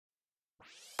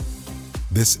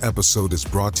This episode is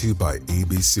brought to you by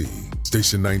ABC.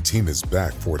 Station 19 is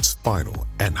back for its final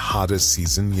and hottest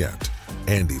season yet.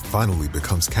 Andy finally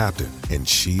becomes captain, and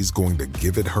she's going to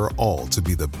give it her all to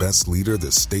be the best leader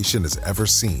the station has ever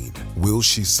seen. Will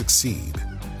she succeed?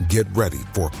 Get ready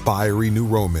for fiery new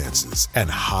romances and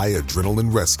high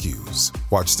adrenaline rescues.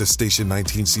 Watch the Station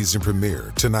 19 season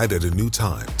premiere tonight at a new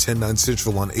time, 10/9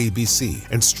 Central on ABC,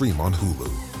 and stream on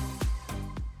Hulu.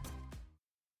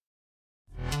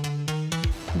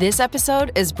 This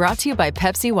episode is brought to you by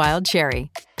Pepsi Wild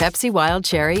Cherry. Pepsi Wild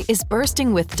Cherry is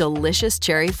bursting with delicious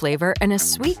cherry flavor and a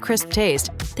sweet, crisp taste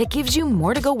that gives you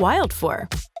more to go wild for.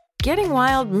 Getting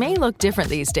wild may look different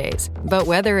these days, but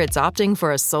whether it's opting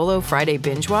for a solo Friday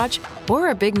binge watch or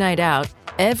a big night out,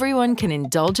 everyone can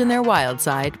indulge in their wild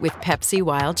side with Pepsi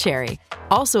Wild Cherry.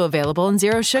 Also available in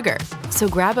Zero Sugar. So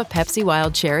grab a Pepsi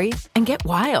Wild Cherry and get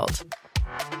wild.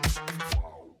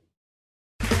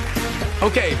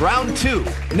 Okay, round two.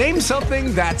 Name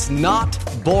something that's not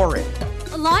boring.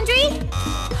 A laundry?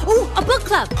 Ooh, a book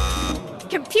club.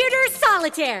 Computer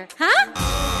solitaire, huh?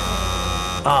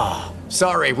 Ah,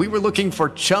 sorry, we were looking for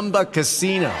Chumba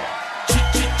Casino.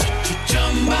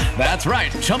 That's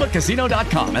right,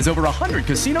 ChumbaCasino.com has over 100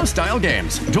 casino-style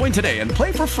games. Join today and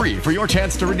play for free for your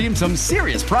chance to redeem some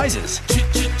serious prizes.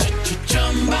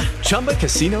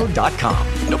 ChumbaCasino.com.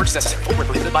 No purchase necessary. Void where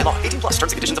prohibited by law. 18+ terms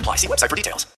and conditions apply. See website for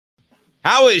details.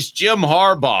 How is Jim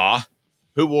Harbaugh,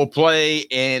 who will play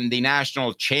in the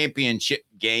national championship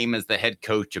game as the head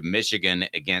coach of Michigan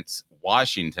against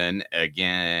Washington,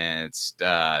 against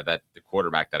the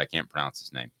quarterback that I can't pronounce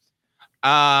his name?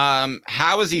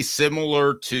 How is he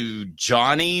similar to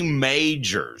Johnny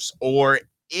Majors, or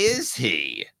is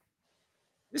he?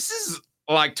 This is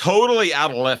like totally out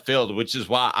of left field, which is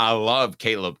why I love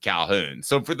Caleb Calhoun.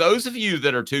 So for those of you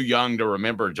that are too young to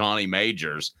remember Johnny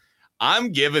Majors,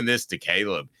 I'm giving this to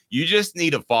Caleb. You just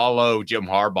need to follow Jim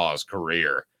Harbaugh's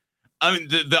career. I mean,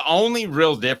 the only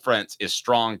real difference is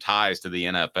strong ties to the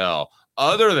NFL.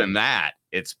 Other than that,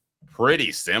 it's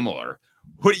pretty similar.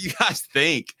 What do you guys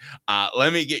think?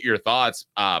 Let me get your thoughts.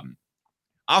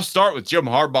 I'll start with Jim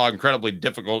Harbaugh, incredibly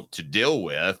difficult to deal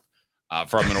with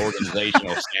from an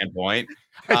organizational standpoint.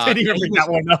 I didn't even bring that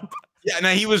one up. Yeah,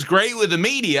 now he was great with the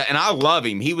media, and I love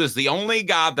him. He was the only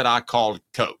guy that I called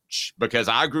coach because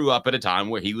I grew up at a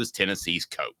time where he was Tennessee's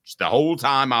coach. The whole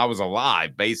time I was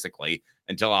alive, basically,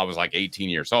 until I was like 18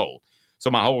 years old.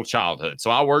 So my whole childhood. So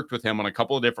I worked with him on a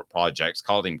couple of different projects,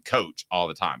 called him coach all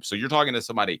the time. So you're talking to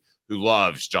somebody who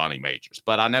loves Johnny Majors,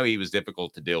 but I know he was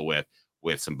difficult to deal with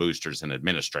some boosters and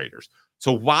administrators.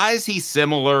 So why is he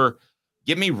similar?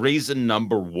 Give me reason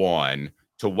number one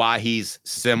to why he's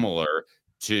similar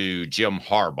to Jim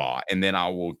Harbaugh, and then I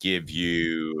will give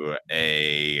you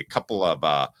a couple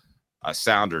of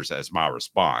sounders as my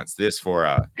response. This for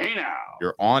hey now,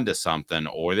 you're on to something,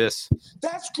 or this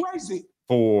that's crazy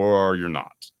for you're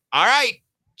not. All right,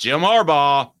 Jim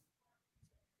Harbaugh.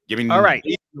 Give me all right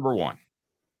number one.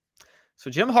 So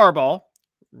Jim Harbaugh,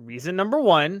 reason number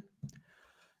one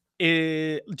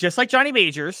is just like Johnny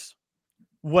Majors,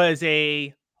 was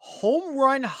a home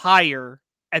run hire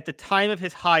at the time of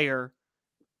his hire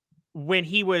when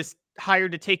he was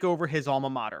hired to take over his alma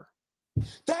mater.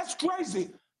 That's crazy.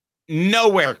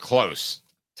 Nowhere close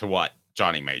to what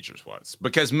Johnny Majors was,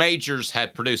 because Majors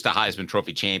had produced a Heisman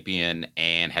Trophy champion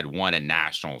and had won a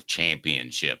national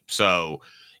championship. So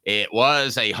it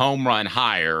was a home run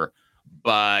hire,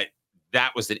 but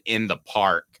that was an in the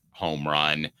park home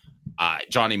run.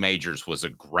 Johnny Majors was a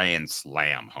grand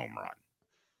slam home run.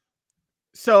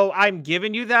 So I'm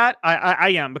giving you that. I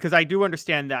am, because I do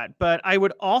understand that. But I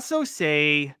would also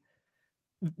say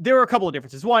there are a couple of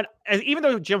differences. One, even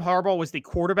though Jim Harbaugh was the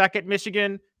quarterback at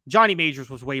Michigan, Johnny Majors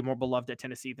was way more beloved at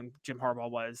Tennessee than Jim Harbaugh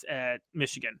was at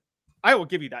Michigan. I will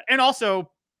give you that. And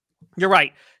also, you're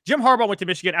right. Jim Harbaugh went to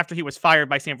Michigan after he was fired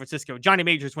by San Francisco. Johnny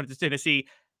Majors went to Tennessee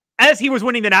as he was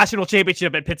winning the national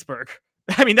championship at Pittsburgh.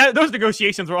 I mean, those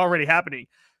negotiations were already happening.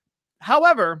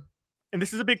 However, and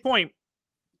this is a big point,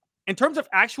 in terms of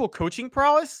actual coaching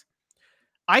prowess,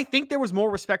 I think there was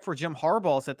more respect for Jim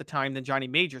Harbaugh's at the time than Johnny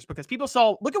Majors, because people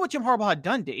saw, look at what Jim Harbaugh had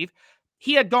done, Dave.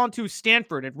 He had gone to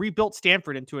Stanford and rebuilt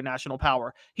Stanford into a national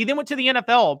power. He then went to the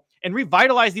NFL and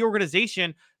revitalized the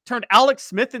organization, turned Alex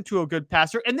Smith into a good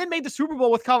passer, and then made the Super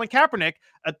Bowl with Colin Kaepernick.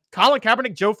 Colin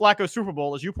Kaepernick, Joe Flacco Super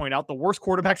Bowl, as you point out, the worst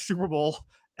quarterback Super Bowl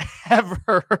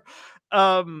ever,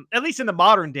 at least in the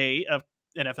modern day of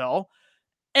NFL.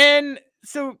 And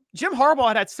so Jim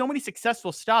Harbaugh had so many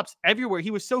successful stops everywhere.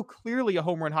 He was so clearly a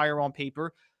home run hire on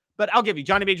paper. But I'll give you,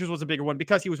 Johnny Majors was a bigger one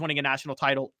because he was winning a national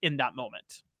title in that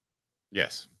moment.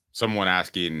 Yes. Someone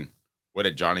asking, what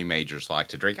did Johnny Majors like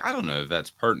to drink? I don't know if that's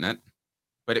pertinent.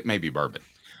 but it may be bourbon.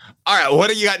 All right, what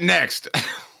do you got next?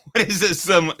 What is this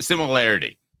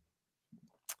similarity?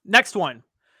 Next one.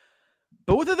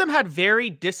 Both of them had very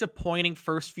disappointing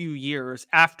first few years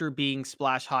after being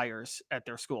splash hires at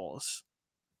their schools.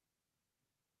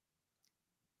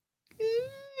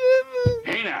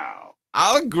 Hey now.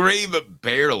 I'll agree, but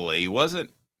barely.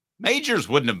 Majors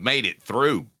wouldn't have made it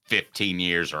through 15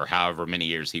 years or however many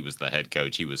years he was the head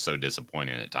coach. He was so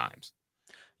disappointing at times.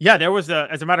 Yeah, there was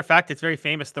as a matter of fact, it's very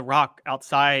famous. The Rock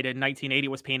outside in 1980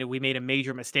 was painted, "We made a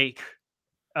major mistake."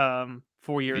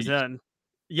 4 years in.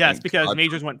 Yes, because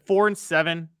Majors went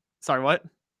 4-7. Sorry, what?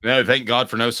 No, thank God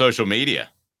for no social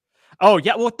media. Oh,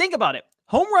 yeah. Well, think about it.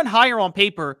 Home run higher on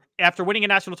paper after winning a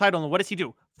national title. And what does he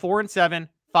do? 4-7,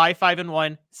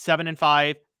 5-1,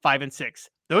 7-5, 5-6.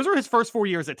 Those are his first 4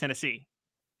 years at Tennessee.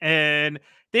 And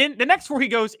then the next 4, he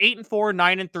goes 8-4,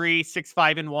 9-3,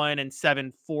 6-5-1, and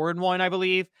 7-4-1, I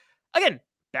believe. Again,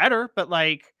 better, but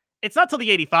like it's not till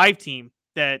the 85 team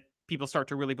that people start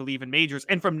to really believe in Majors.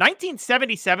 And from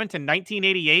 1977 to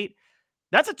 1988,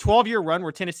 that's a 12-year run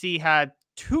where Tennessee had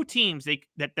 2 teams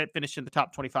that finished in the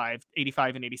top 25,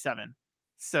 85 and 87.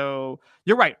 So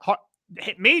you're right.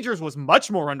 Majors was much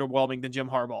more underwhelming than Jim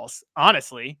Harbaugh's,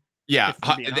 honestly. Yeah,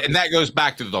 and that goes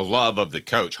back to the love of the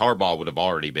coach. Harbaugh would have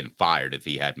already been fired if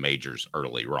he had Majors'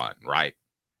 early run, right?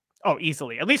 Oh,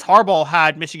 easily. At least Harbaugh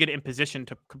had Michigan in position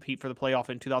to compete for the playoff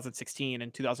in 2016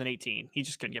 and 2018. He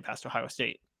just couldn't get past Ohio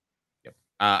State. Yep.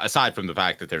 Aside from the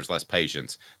fact that there's less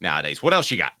patience nowadays. What else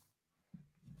you got?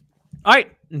 All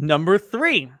right, number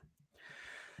 3.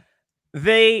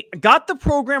 They got the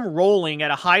program rolling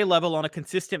at a high level on a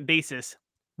consistent basis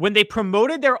when they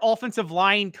promoted their offensive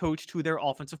line coach to their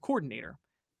offensive coordinator.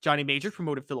 Johnny Majors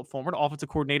promoted Philip Fulmer to offensive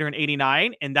coordinator in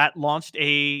 89, and that launched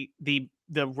the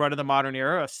run of the modern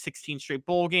era of 16 straight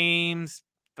bowl games,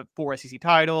 4 SEC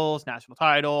titles, national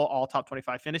title, all top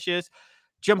 25 finishes.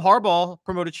 Jim Harbaugh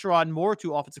promoted Sherrod Moore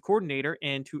to offensive coordinator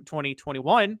in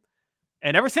 2021,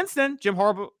 and ever since then,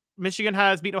 Michigan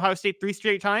has beaten Ohio State 3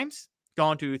 straight times,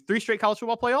 gone to 3 straight college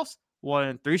football playoffs,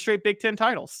 won 3 straight Big Ten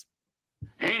titles.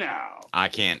 Hey now. I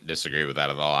can't disagree with that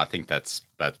at all. I think that's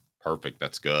perfect.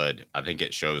 That's good. I think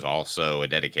it shows also a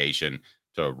dedication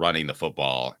to running the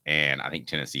football, and I think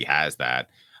Tennessee has that.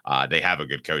 They have a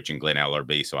good coach in Glenn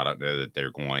Ellerbe, so I don't know that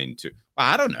they're going to. Well,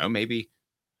 I don't know. Maybe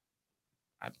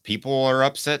people are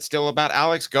upset still about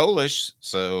Alex Golesh,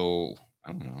 so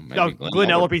I don't know. Maybe Glenn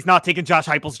Ellerbe's not taking Josh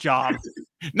Heupel's job.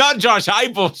 Not Josh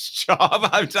Heupel's job.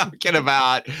 I'm talking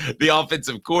about the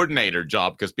offensive coordinator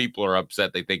job because people are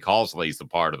upset. They think Halsley's the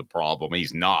part of the problem.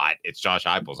 He's not. It's Josh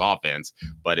Heupel's offense.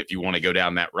 But if you want to go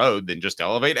down that road, then just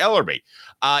elevate Ellerbe.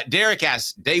 Derek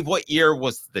asks, Dave, what year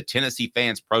was the Tennessee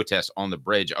fans' protest on the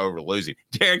bridge over losing?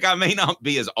 Derek, I may not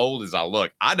be as old as I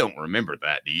look. I don't remember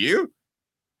that. Do you?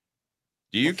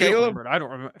 Do you, Caleb? I don't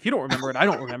remember. If you don't remember it, I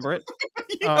don't remember it.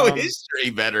 You know history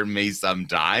better than me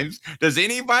sometimes. Does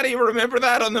anybody remember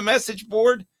that on the message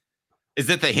board? Is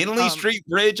it the Henley Street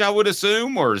Bridge, I would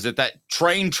assume, or is it that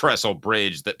train trestle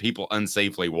bridge that people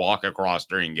unsafely walk across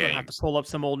during games? I have to pull up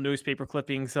some old newspaper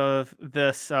clippings of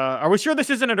this. Are we sure this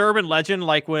isn't an urban legend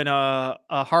like when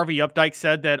Harvey Updike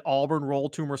said that Auburn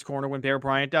rolled Toomer's corner when Bear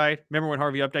Bryant died? Remember when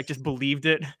Harvey Updike just believed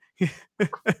it?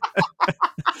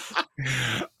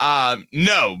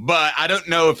 No, but I don't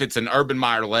know if it's an Urban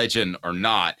Meyer legend or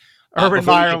not. Urban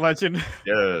Meyer legend.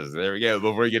 Yes, there we go.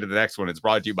 Before we get to the next one, it's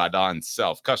brought to you by Don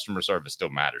Self. Customer service still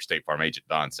matters. State Farm agent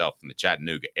Don Self in the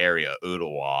Chattanooga area,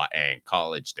 Ooltewah, and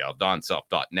Collegedale.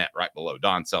 DonSelf.net, right below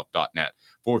DonSelf.net.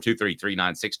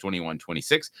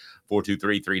 423-396-2126.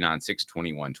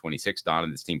 423-396-2126. Don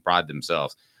and his team pride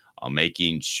themselves on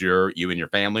making sure you and your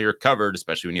family are covered,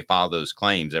 especially when you file those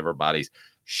claims. Everybody's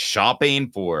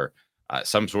shopping for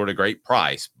some sort of great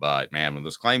price, but man, when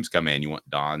those claims come in, you want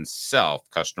Don Self.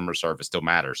 Customer service still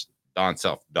matters.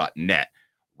 DonSelf.net,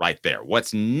 right there.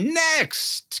 What's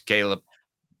next, Caleb?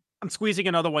 I'm squeezing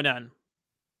another one in.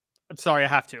 I'm sorry, I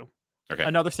have to. Okay.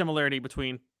 Another similarity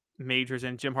between Majors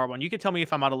and Jim Harbaugh. And you can tell me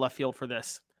if I'm out of left field for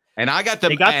this. And I got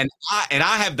I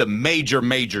have the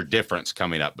major difference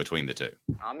coming up between the two.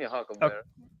 I'm your Huckleberry.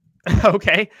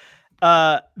 Okay.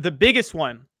 The biggest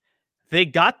one. They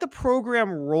got the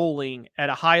program rolling at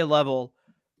a high level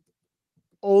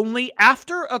only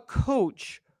after a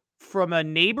coach from a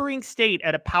neighboring state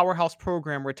at a powerhouse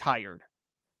program retired.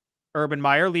 Urban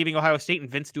Meyer leaving Ohio State and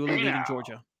Vince Dooley leaving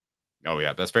Georgia. Oh,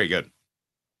 yeah. That's very good.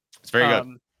 It's very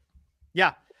good.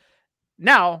 Yeah.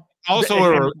 Now,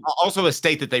 also a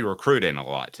state that they recruit in a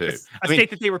lot, too. A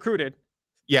state that they recruited.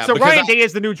 Yeah. So Ryan Day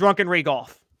is the new drunken Ray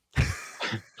Goff.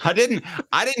 I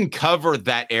didn't cover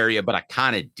that area, but I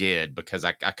kind of did because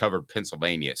I covered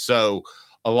Pennsylvania. So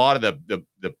a lot of the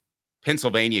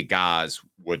Pennsylvania guys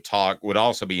would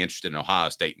also be interested in Ohio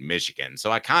State and Michigan.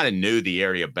 So I kind of knew the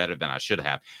area better than I should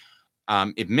have.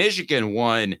 If Michigan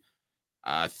won,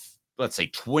 let's say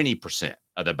 20%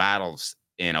 of the battles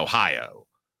in Ohio,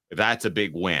 that's a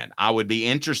big win. I would be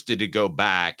interested to go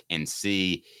back and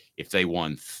see if they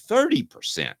won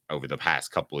 30% over the past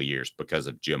couple of years because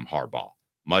of Jim Harbaugh,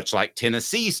 much like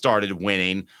Tennessee started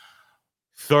winning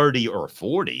 30 or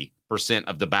 40%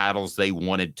 of the battles they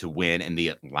wanted to win in the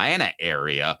Atlanta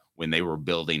area when they were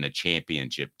building a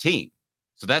championship team.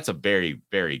 So that's a very,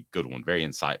 very good one. Very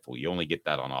insightful. You only get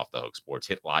that on Off the Hook Sports.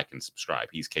 Hit like and subscribe.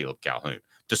 He's Caleb Calhoun,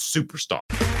 the superstar.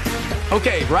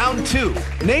 Okay, round two.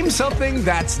 Name something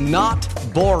that's not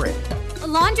boring. A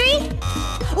laundry?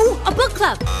 Ooh, a book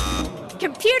club.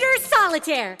 Computer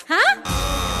solitaire,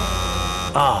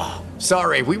 huh?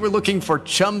 Sorry, we were looking for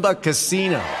Chumba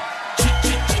Casino.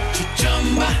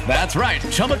 That's right.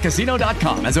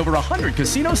 ChumbaCasino.com has over 100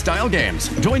 casino-style games.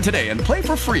 Join today and play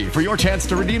for free for your chance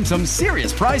to redeem some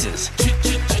serious prizes.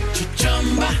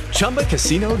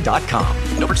 ChumbaCasino.com.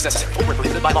 No purchase necessary. Void where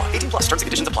prohibited by law. 18 plus. Terms and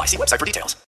conditions apply. See website for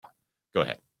details. Go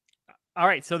ahead. All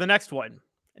right, so the next one,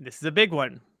 and this is a big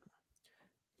one.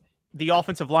 The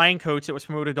offensive line coach that was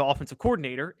promoted to offensive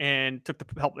coordinator and took the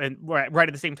help, and right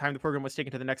at the same time the program was taken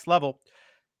to the next level,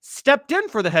 stepped in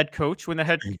for the head coach when the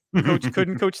head coach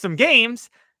couldn't coach some games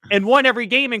and won every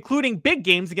game, including big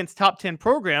games against top 10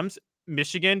 programs.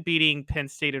 Michigan beating Penn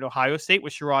State and Ohio State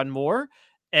with Sherrod Moore,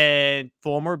 and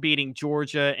Fulmer beating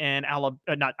Georgia and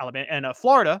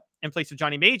Florida in place of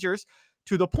Johnny Majors,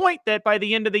 to the point that by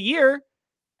the end of the year,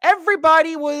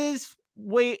 everybody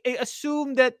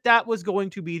assumed that was going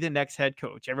to be the next head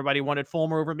coach. Everybody wanted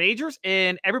Fulmer over Majors,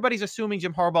 and everybody's assuming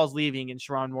Jim Harbaugh's leaving and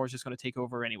Sherrod Moore is just going to take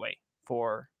over anyway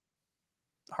for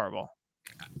Harbaugh.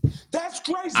 That's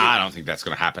crazy. I don't think that's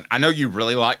going to happen. I know you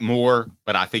really like Moore,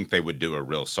 but I think they would do a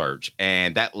real search.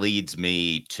 And that leads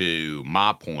me to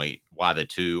my point why the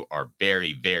two are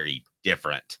very, very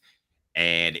different.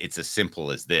 And it's as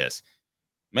simple as this.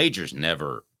 Majors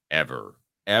never, ever,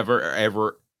 ever,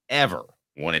 ever, ever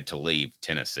wanted to leave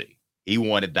Tennessee. He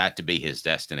wanted that to be his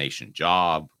destination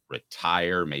job,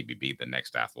 retire, maybe be the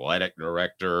next athletic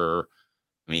director.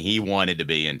 I mean, he wanted to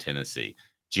be in Tennessee.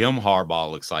 Jim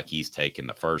Harbaugh looks like he's taken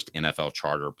the first NFL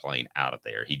charter plane out of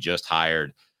there. He just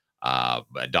hired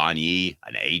Don Yee,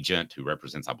 an agent who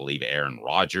represents, I believe, Aaron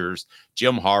Rodgers.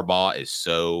 Jim Harbaugh is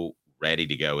so ready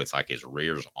to go. It's like his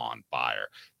rear's on fire.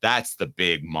 That's the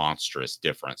big monstrous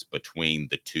difference between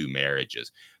the two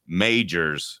marriages.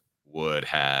 Majors would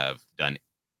have done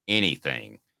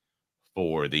anything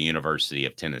for the University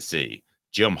of Tennessee.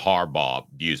 Jim Harbaugh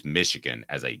views Michigan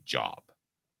as a job.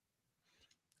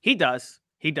 He does.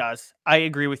 I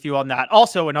agree with you on that.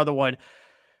 Also, another one,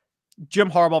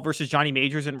 Jim Harbaugh versus Johnny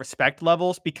Majors in respect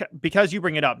levels, because you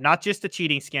bring it up, not just the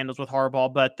cheating scandals with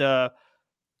Harbaugh, but the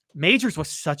Majors was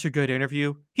such a good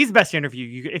interview. He's the best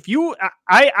interview.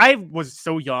 I was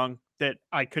so young that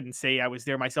I couldn't say I was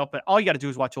there myself, but all you got to do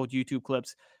is watch old YouTube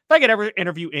clips. If I could ever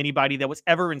interview anybody that was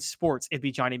ever in sports, it'd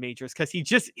be Johnny Majors, because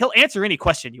he'll answer any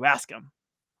question you ask him,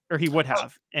 or he would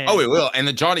have. He will. And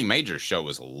the Johnny Majors show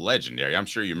was legendary. I'm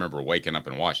sure you remember waking up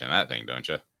and watching that thing, don't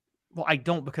you? Well, I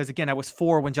don't, because again, I was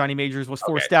 4 when Johnny Majors was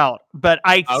forced out, but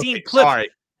I've seen clips. Sorry.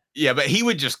 Yeah, but he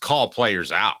would just call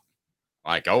players out.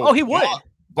 Like, he would.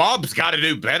 Bob's got to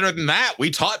do better than that. We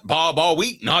taught Bob all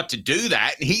week not to do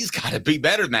that, and he's got to be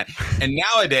better than that. And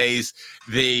nowadays,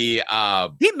 he's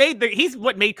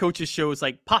what made coaches shows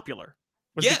like popular.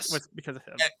 Was because of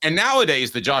him. And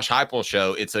nowadays, the Josh Heupel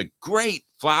show, it's a great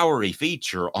flowery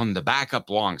feature on the backup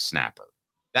long snapper.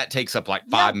 That takes up like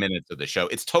 5 minutes of the show.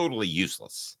 It's totally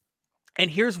useless. And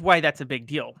here's why that's a big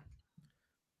deal.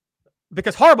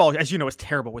 Because Harbaugh, as you know, is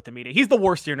terrible with the media. He's the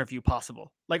worst interview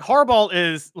possible. Like, Harbaugh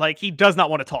is like, he does not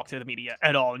want to talk to the media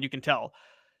at all. And you can tell.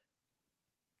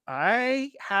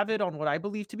 I have it on what I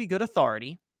believe to be good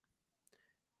authority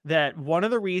that one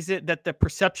of the reasons that the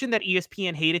perception that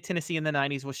ESPN hated Tennessee in the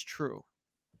 90s was true.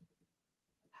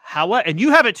 However, and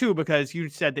you have it too, because you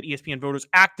said that ESPN voters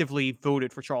actively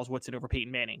voted for Charles Woodson over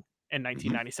Peyton Manning in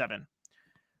 1997.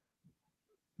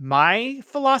 My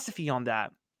philosophy on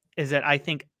that is that I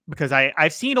think, because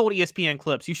I've seen old ESPN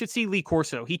clips, you should see Lee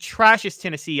Corso. He trashes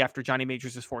Tennessee after Johnny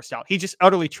Majors is forced out. He just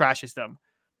utterly trashes them.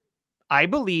 I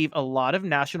believe a lot of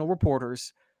national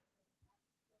reporters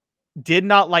did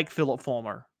not like Philip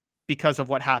Fulmer because of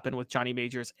what happened with Johnny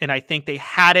Majors. And I think they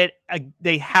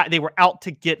were out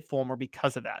to get Fulmer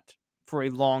because of that for a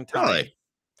long time. Really?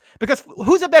 Because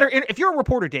who's a better, if you're a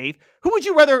reporter, Dave, who would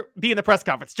you rather be in the press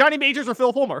conference, Johnny Majors or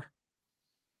Phil Fulmer?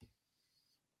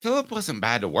 Philip wasn't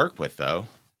bad to work with, though.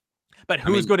 But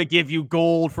who's going to give you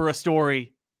gold for a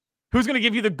story? Who's going to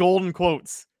give you the golden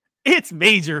quotes? It's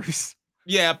Majors.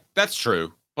 Yeah, that's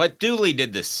true. But Dooley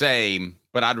did the same,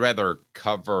 but I'd rather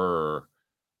cover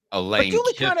Elaine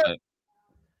Dooley Kiffin.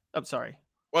 I'm sorry.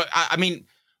 Well, I mean,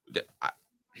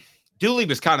 Dooley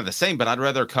was kind of the same, but I'd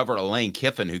rather cover Elaine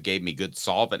Kiffin, who gave me good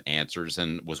solvent answers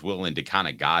and was willing to kind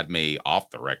of guide me off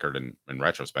the record. And in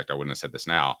retrospect, I wouldn't have said this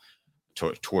now,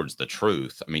 towards the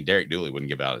truth. I mean, Derek Dooley wouldn't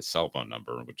give out his cell phone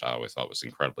number, which I always thought was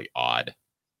incredibly odd.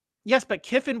 Yes, but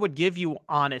Kiffin would give you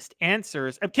honest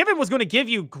answers. Kiffin was going to give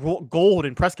you gold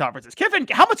in press conferences.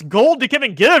 How much gold did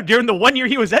Kiffin give during the 1 year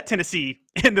he was at Tennessee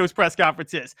in those press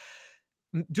conferences?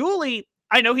 Dooley,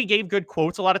 I know he gave good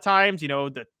quotes a lot of times,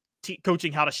 the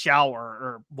coaching how to shower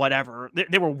or whatever.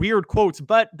 They were weird quotes,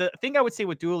 but the thing I would say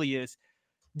with Dooley is,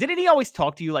 didn't he always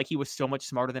talk to you like he was so much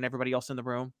smarter than everybody else in the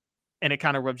room? And it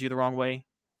kind of rubbed you the wrong way.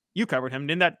 You covered him.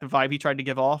 Didn't that the vibe he tried to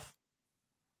give off?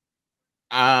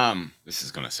 This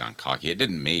is going to sound cocky. It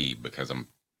didn't me because I'm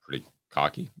pretty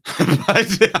cocky.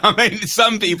 But, I mean,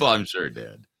 some people I'm sure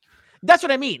did. That's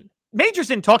what I mean. Majors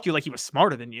didn't talk to you like he was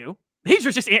smarter than you.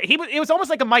 Majors it was almost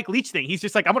like a Mike Leach thing. He's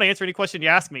just like, I'm going to answer any question you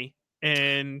ask me.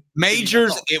 And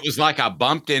Majors, it was like I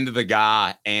bumped into the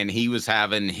guy and he was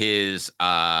having his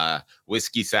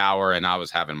whiskey sour and I was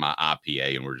having my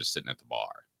IPA and we're just sitting at the bar.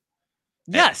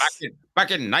 Yes.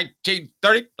 Back in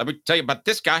 1930, let me tell you about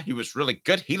this guy. He was really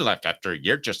good. He left after a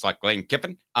year, just like Lane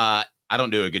Kiffin. I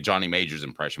don't do a good Johnny Majors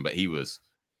impression, but he was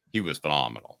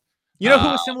phenomenal. You know who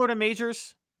was similar to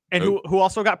Majors and who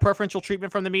also got preferential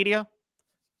treatment from the media?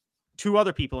 Two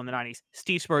other people in the 90s,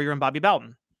 Steve Spurrier and Bobby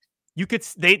Bowden.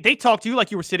 They talked to you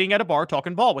like you were sitting at a bar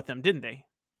talking ball with them, didn't they?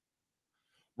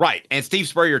 Right. And Steve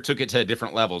Spurrier took it to a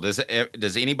different level. Does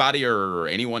anybody or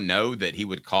anyone know that he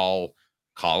would call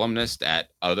columnists at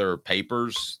other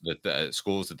papers, that the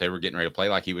schools that they were getting ready to play,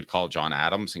 like he would call John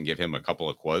Adams and give him a couple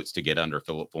of quotes to get under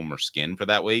Philip Fulmer's skin for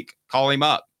that week? Call him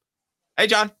up. Hey,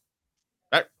 John.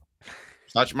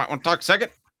 Thought you might want to talk a second.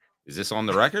 Is this on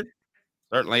the record?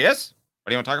 Certainly is. What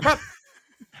do you want to talk about?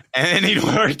 And he'd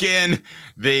work in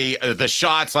the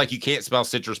shots like you can't spell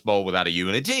Citrus Bowl without a U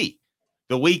and a T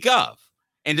the week of.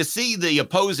 And to see the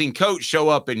opposing coach show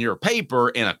up in your paper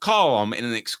in a column in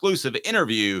an exclusive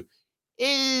interview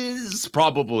is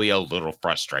probably a little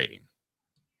frustrating.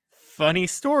 Funny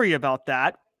story about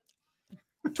that.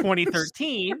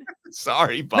 2013.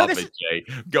 Sorry, Papa J.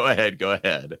 Go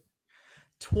ahead.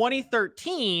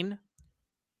 2013,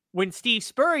 when Steve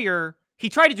Spurrier, he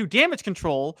tried to do damage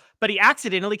control, but he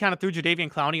accidentally kind of threw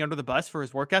Jadeveon Clowney under the bus for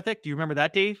his work ethic. Do you remember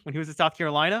that, Dave, when he was in South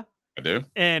Carolina? I do.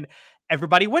 And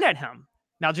everybody went at him.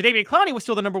 Now, Jadeveon Clowney was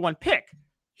still the number one pick.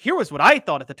 Here was what I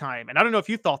thought at the time, and I don't know if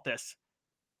you thought this.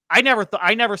 I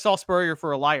never saw Spurrier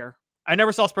for a liar. I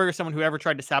never saw Spurrier someone who ever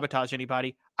tried to sabotage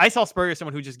anybody. I saw Spurrier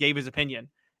someone who just gave his opinion.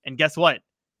 And guess what?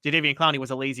 Jadeveon Clowney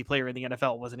was a lazy player in the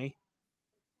NFL, wasn't he?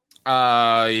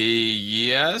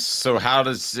 Yes. So how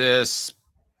does this?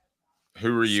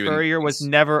 Who are you? Spurrier was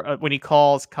never when he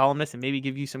calls columnists and maybe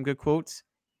give you some good quotes.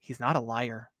 He's not a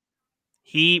liar.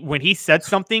 When he said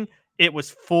something, it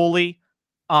was fully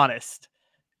honest.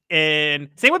 And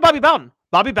same with Bobby Bowden.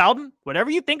 Bobby Bowden, whatever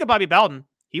you think of Bobby Bowden,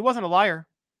 he wasn't a liar.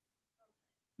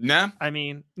 No. I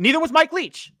mean, neither was Mike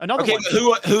Leach. Another one.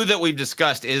 Who that we've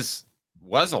discussed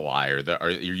was a liar. Are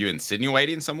you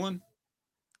insinuating someone?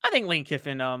 I think Lane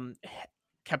Kiffin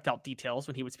kept out details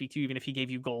when he would speak to you, even if he gave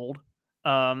you gold.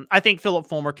 I think Philip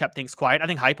Fulmer kept things quiet. I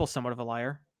think Heupel's somewhat of a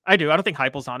liar. I do. I don't think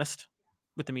Heupel's honest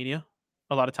with the media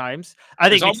a lot of times. I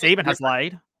think Nick Saban has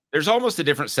lied. There's almost a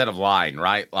different set of lying,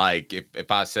 right? Like if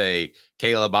I say,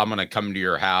 Caleb, I'm going to come to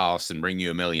your house and bring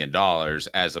you $1 million,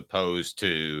 as opposed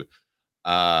to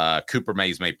Cooper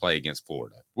Mays may play against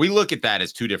Florida. We look at that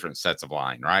as two different sets of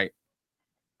lying, right?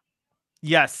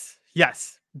 Yes.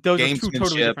 Those are two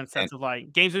totally different sets of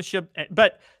lying. Gamesmanship.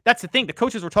 But that's the thing. The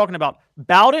coaches were talking about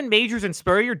Bowden, Majors, and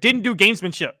Spurrier didn't do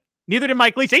gamesmanship. Neither did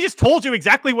Mike Leach. They just told you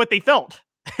exactly what they felt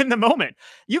in the moment.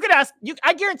 You could ask,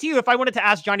 I guarantee you, if I wanted to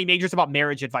ask Johnny Majors about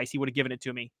marriage advice, he would have given it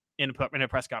to me in a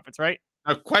press conference, right?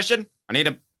 A question. I need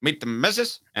to meet the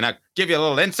missus, and I'll give you a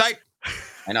little insight.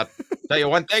 And I'll tell you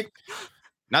one thing.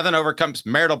 Nothing overcomes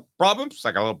marital problems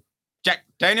like a little Jack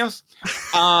Daniels.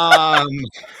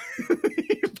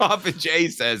 Papa J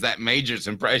says that Majors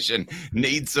impression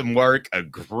needs some work.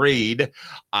 Agreed.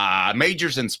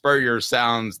 Majors and Spurrier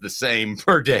sounds the same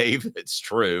per Dave. It's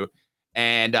true.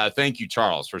 And thank you,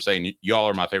 Charles, for saying y'all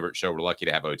are my favorite show. We're lucky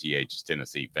to have OTH as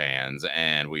Tennessee fans,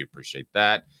 and we appreciate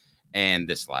that. And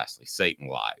this lastly, Satan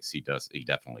lies. He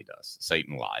definitely does.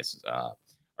 Satan lies.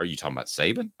 Are Are you talking about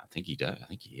Saban? I think he does. I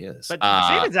think he is. But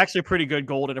Saban's actually pretty good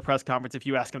gold at a press conference if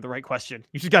you ask him the right question.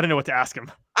 You just got to know what to ask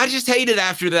him. I just hated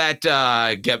after that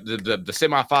the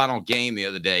semifinal game the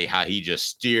other day how he just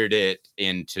steered it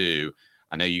into.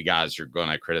 I know you guys are going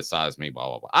to criticize me, blah,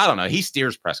 blah, blah. I don't know. He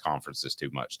steers press conferences too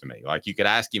much to me. Like you could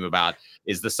ask him about,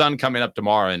 is the sun coming up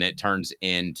tomorrow? And it turns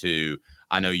into,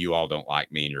 I know you all don't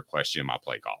like me and you're questioning my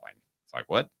play calling. It's like,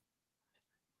 what?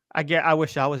 I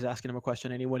wish I was asking him a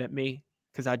question and he wouldn't me,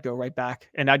 because I'd go right back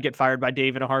and I'd get fired by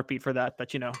Dave in a heartbeat for that.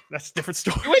 But that's a different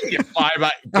story. You wouldn't get fired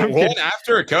by one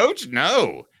after a coach?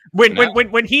 No. When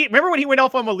he went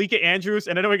off on Malika Andrews,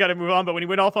 and I know we got to move on, but when he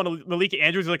went off on Malika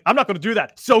Andrews, he's like, I'm not going to do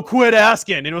that. So quit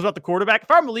asking. And it was about the quarterback.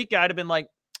 If I'm Malika, I'd have been like,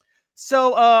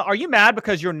 so are you mad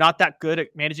because you're not that good at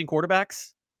managing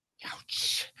quarterbacks?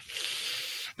 Ouch.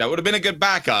 That would have been a good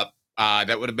backup.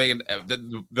 That would have been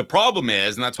the problem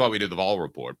is, and that's why we do the Vol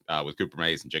report with Cooper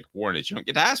Mays and Jacob Warren, is you don't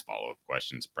get to ask follow-up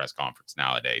questions at press conference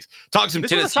nowadays. Talk some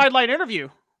This was a sideline interview.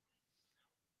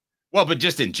 Well, but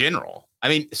just in general. I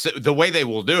mean, so the way they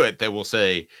will do it, they will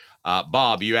say,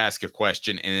 Bob, you ask a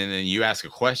question, and then you ask a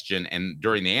question, and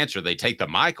during the answer, they take the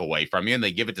mic away from you, and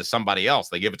they give it to somebody else.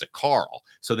 They give it to Carl.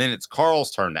 So then it's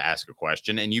Carl's turn to ask a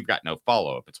question, and you've got no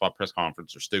follow-up. It's why press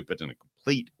conferences are stupid and a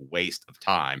complete waste of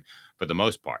time for the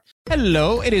most part.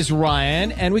 Hello, it is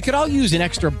Ryan, and we could all use an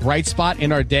extra bright spot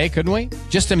in our day, couldn't we?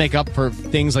 Just to make up for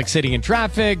things like sitting in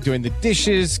traffic, doing the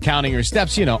dishes, counting your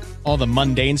steps, all the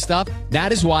mundane stuff.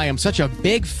 That is why I'm such a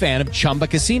big fan of Chumba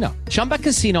Casino. Chumba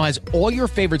Casino has all your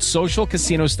favorite social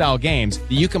casino-style games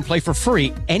that you can play for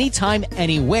free anytime,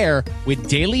 anywhere with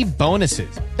daily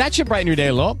bonuses. That should brighten your day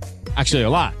a little. Actually, a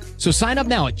lot. So sign up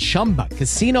now at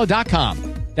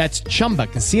ChumbaCasino.com. That's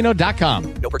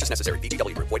ChumbaCasino.com. No purchase necessary.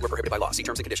 VGW Group. Void where prohibited by law. See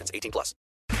terms and conditions. 18+.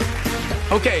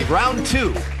 Okay, round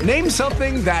two. Name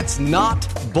something that's not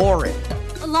boring.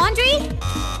 A laundry?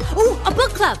 Ooh, a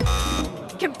book club.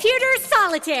 Computer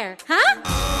solitaire, huh?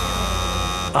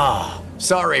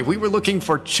 Sorry, we were looking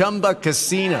for Chumba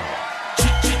Casino.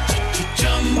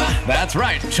 That's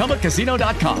right.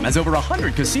 ChumbaCasino.com has over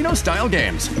 100 casino-style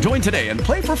games. Join today and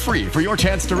play for free for your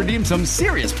chance to redeem some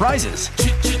serious prizes.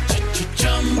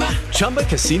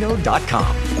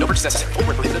 ChumbaCasino.com. No purchase necessary. Void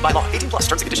where prohibited by law. 18+.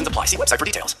 Terms and conditions apply. See website for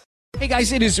details. Hey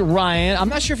guys, it is Ryan. I'm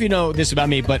not sure if you know this about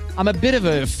me, but I'm a bit of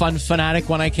a fun fanatic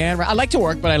when I can. I like to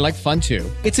work, but I like fun too.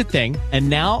 It's a thing. And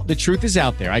now the truth is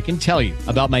out there. I can tell you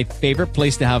about my favorite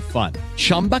place to have fun.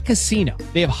 Chumba Casino.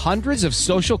 They have hundreds of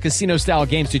social casino style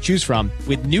games to choose from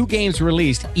with new games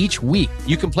released each week.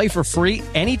 You can play for free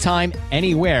anytime,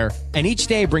 anywhere. And each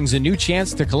day brings a new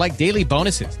chance to collect daily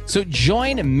bonuses. So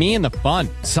join me in the fun.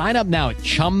 Sign up now at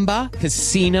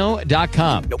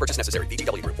ChumbaCasino.com. No purchase necessary.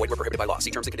 VGW Group. Void where prohibited by law.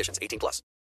 See terms and conditions. 18+.